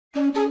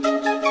Hello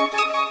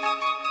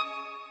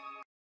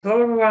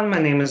everyone, my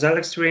name is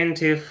Alex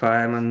Terentiev.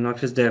 I'm an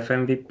Office Dev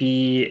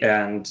MVP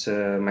and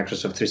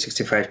Microsoft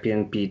 365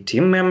 PnP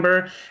team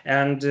member.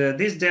 And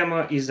this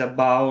demo is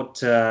about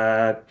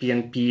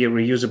PnP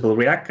reusable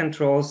React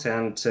controls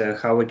and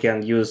how we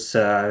can use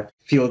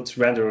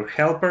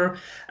FieldRendererHelper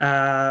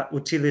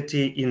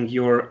utility in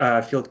your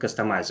field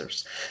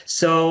customizers.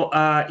 So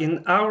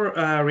in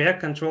our React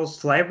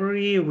controls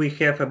library, we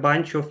have a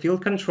bunch of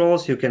field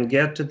controls. You can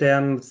get to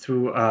them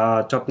through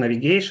top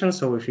navigation.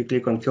 So if you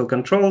click on field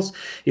controls,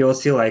 you'll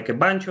see like a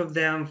bunch of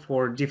them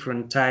for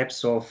different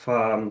types of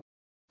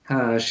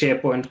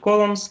SharePoint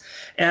columns,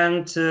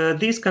 and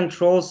these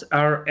controls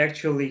are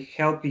actually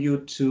help you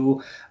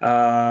to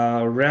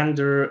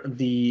render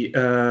the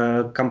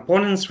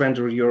components,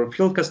 render your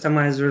field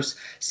customizers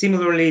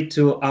similarly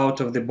to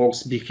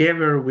out-of-the-box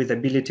behavior with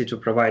ability to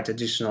provide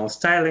additional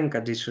styling,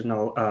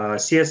 additional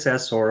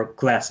CSS or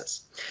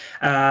classes.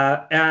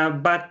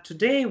 But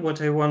today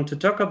what I want to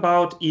talk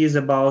about is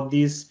about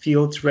this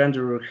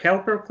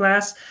FieldRendererHelper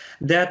class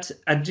that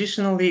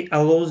additionally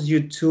allows you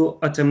to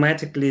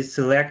automatically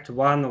select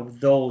one of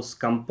those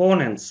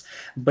components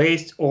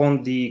based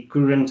on the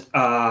current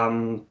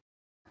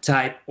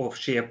type of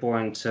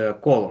SharePoint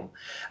column.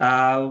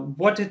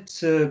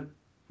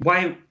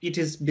 Why it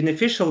is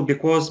beneficial?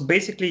 Because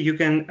basically you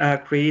can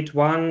create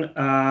one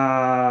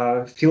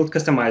field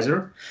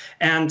customizer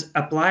and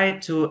apply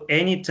it to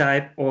any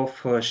type of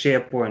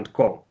SharePoint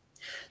column.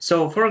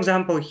 So for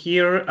example,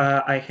 here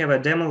I have a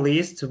demo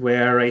list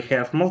where I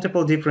have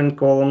multiple different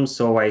columns.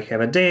 So I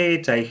have a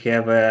date, I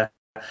have a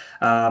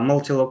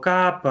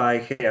multi-lookup,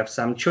 I have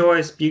some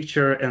choice,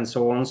 picture, and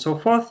so on and so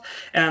forth.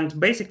 And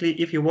basically,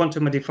 if you want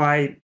to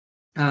modify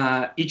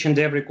each and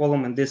every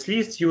column in this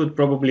list, you would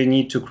probably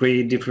need to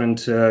create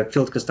different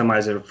field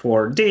customizer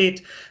for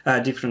date,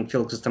 different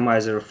field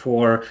customizer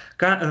for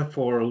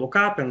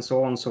lookup, and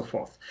so on and so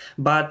forth.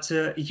 But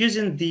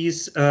using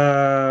this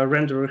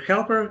renderer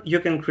helper,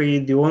 you can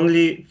create the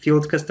only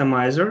field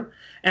customizer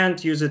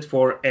and use it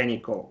for any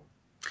column.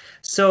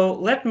 So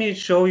let me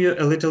show you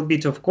a little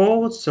bit of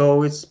code.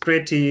 So it's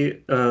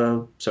pretty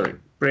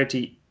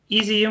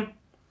easy.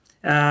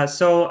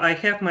 So I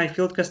have my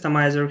field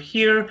customizer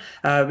here,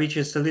 which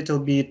is a little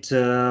bit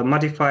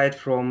modified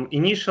from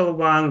initial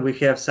one. We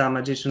have some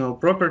additional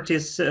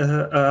properties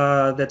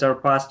that are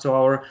passed to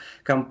our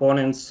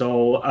components.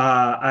 So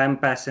I'm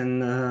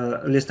passing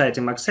list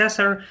item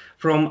accessor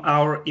from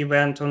our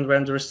event on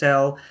render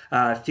cell,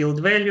 field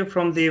value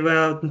from the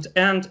event,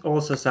 and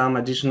also some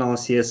additional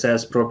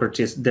CSS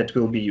properties that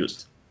will be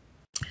used.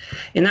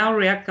 In our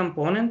React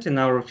component, in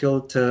our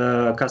field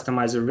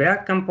customizer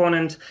React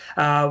component,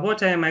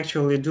 what I am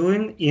actually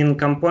doing in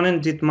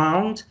component did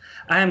mount,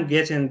 I am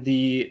getting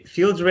the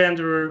field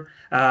renderer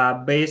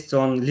based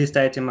on list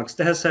item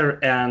accessor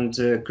and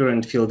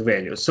current field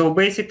value. So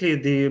basically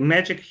the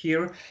magic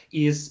here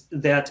is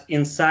that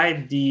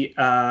inside the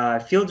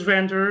field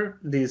renderer,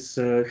 this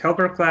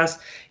helper class,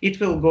 it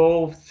will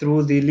go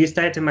through the list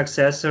item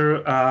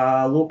accessor,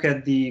 look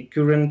at the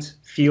current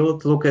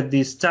field, look at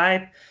this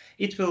type.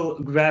 It will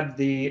grab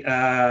the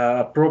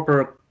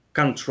proper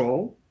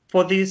control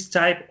for this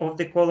type of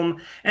the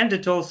column, and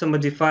it also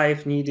modify,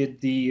 if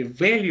needed, the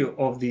value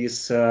of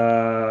this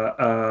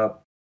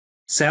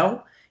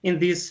cell in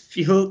this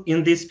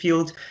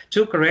field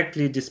to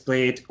correctly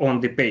display it on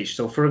the page.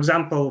 So for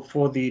example,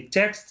 for the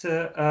text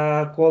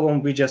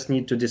column, we just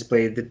need to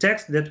display the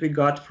text that we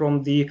got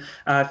from the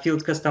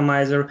field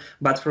customizer.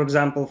 But for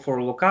example,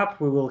 for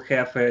lookup, we will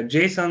have a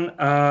JSON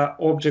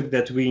object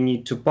that we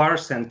need to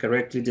parse and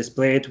correctly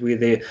display it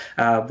with the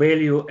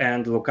value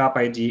and lookup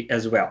ID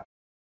as well.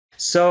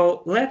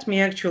 So let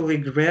me actually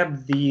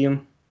grab the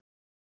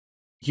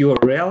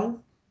URL,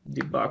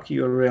 debug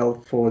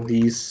URL for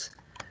this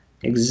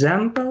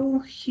example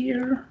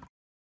here,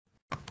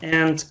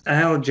 and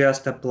I'll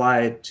just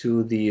apply it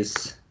to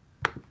this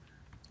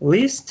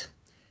list.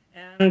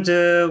 And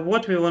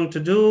what we want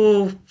to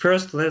do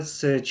first,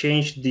 let's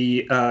change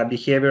the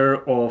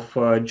behavior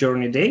of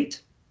journey date.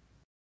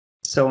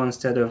 So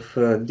instead of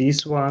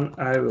this one,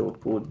 I will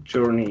put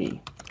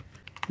journey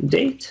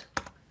date.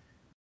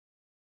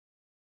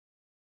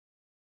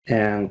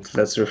 And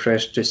let's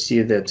refresh to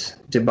see that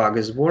debug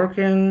is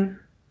working.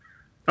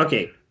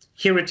 Okay.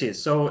 Here it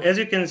is. So as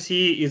you can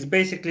see, it's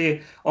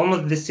basically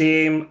almost the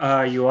same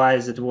UI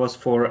as it was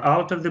for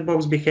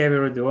out-of-the-box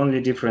behavior. The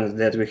only difference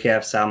that we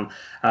have some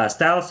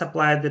styles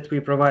applied that we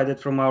provided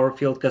from our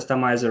field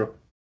customizer.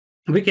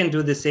 We can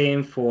do the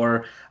same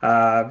for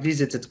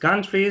visited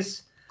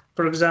countries,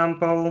 for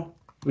example,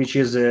 which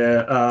is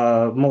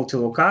a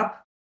multi-lookup.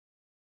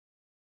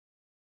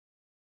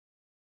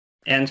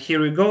 And here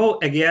we go.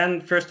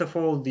 Again, first of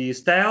all, the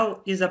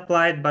style is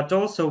applied, but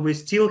also we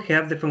still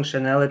have the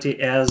functionality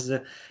as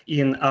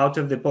in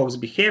out-of-the-box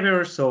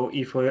behavior. So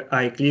if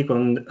I click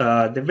on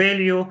the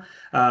value,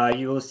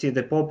 you will see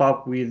the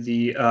pop-up with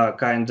the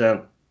kind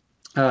of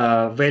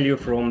value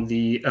from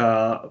the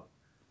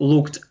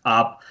looked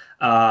up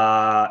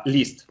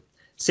list.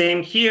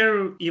 Same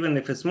here, even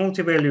if it's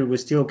multi-value, we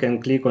still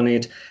can click on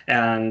it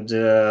and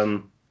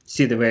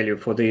see the value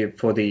for the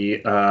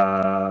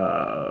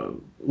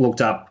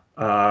looked up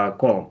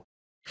column.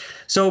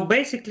 So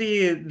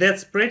basically,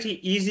 that's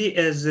pretty easy.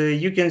 As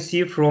you can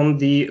see from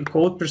the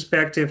code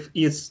perspective,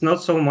 it's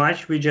not so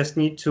much. We just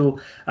need to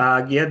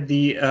get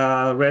the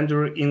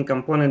render in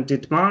component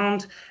did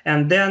mount,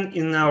 and then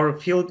in our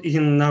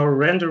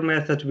render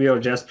method, we are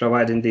just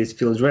providing this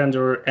field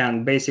renderer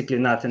and basically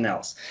nothing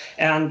else.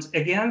 And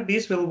again,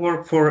 this will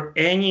work for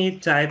any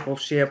type of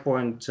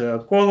SharePoint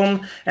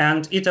column,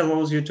 and it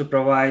allows you to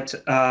provide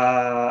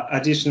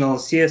additional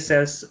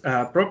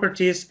CSS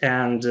properties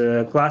and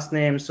class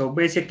names. So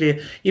basically,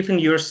 if in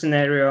your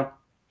scenario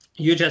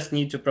you just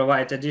need to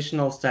provide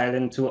additional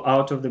styling to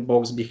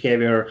out-of-the-box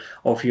behavior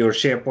of your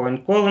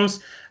SharePoint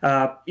columns,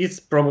 it's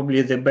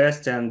probably the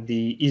best and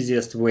the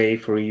easiest way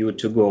for you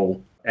to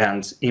go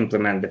and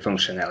implement the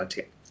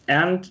functionality.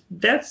 And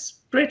that's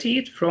pretty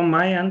it from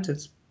my end.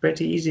 It's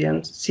pretty easy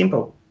and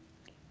simple.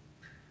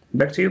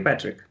 Back to you,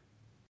 Patrick.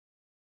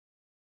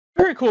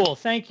 Very cool.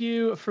 Thank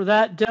you for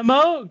that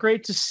demo.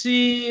 Great to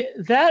see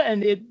that.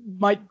 And it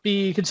might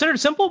be considered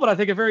simple, but I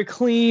think a very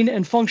clean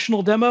and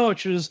functional demo,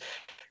 which is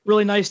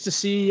really nice to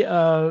see,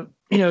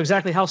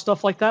 exactly how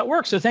stuff like that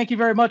works. So thank you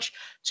very much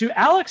to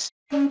Alex.